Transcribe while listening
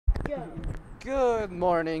Good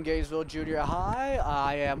morning, Gainesville Junior High.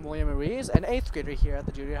 I am William Ruiz, an 8th grader here at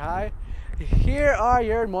the junior high. Here are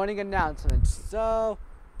your morning announcements, so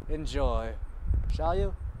enjoy. Shall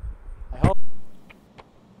you? I hope.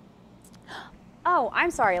 Oh,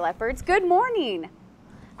 I'm sorry, leopards. Good morning.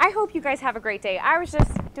 I hope you guys have a great day. I was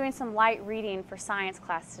just doing some light reading for science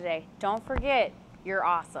class today. Don't forget, you're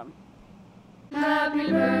awesome. Happy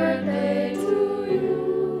birthday to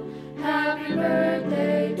you. Happy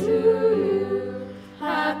birthday to you.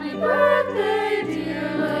 Happy birthday,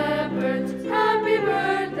 dear leopards. Happy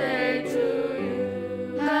birthday to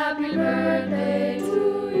you. Happy birthday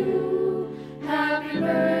to you. Happy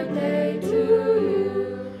birthday to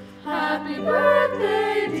you. Happy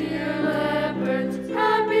birthday, dear leopards.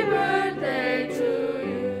 Happy birthday to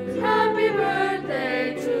you. Happy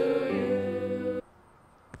birthday to you.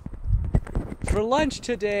 For lunch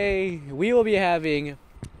today, we will be having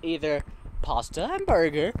either pasta and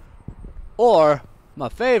burger, or my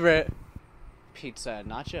favorite, pizza and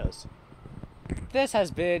nachos. This has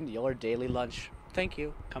been your daily lunch. Thank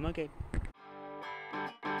you. Come again.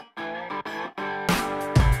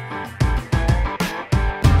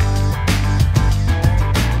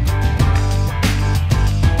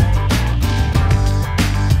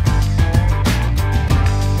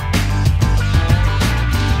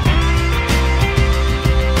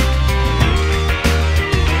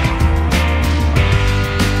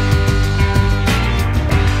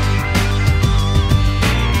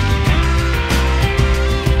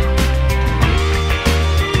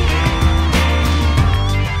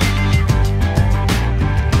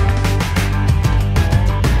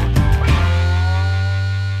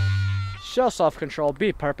 Show self-control,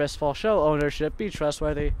 be purposeful, show ownership, be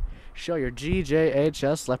trustworthy, show your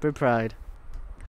GJHS leopard pride.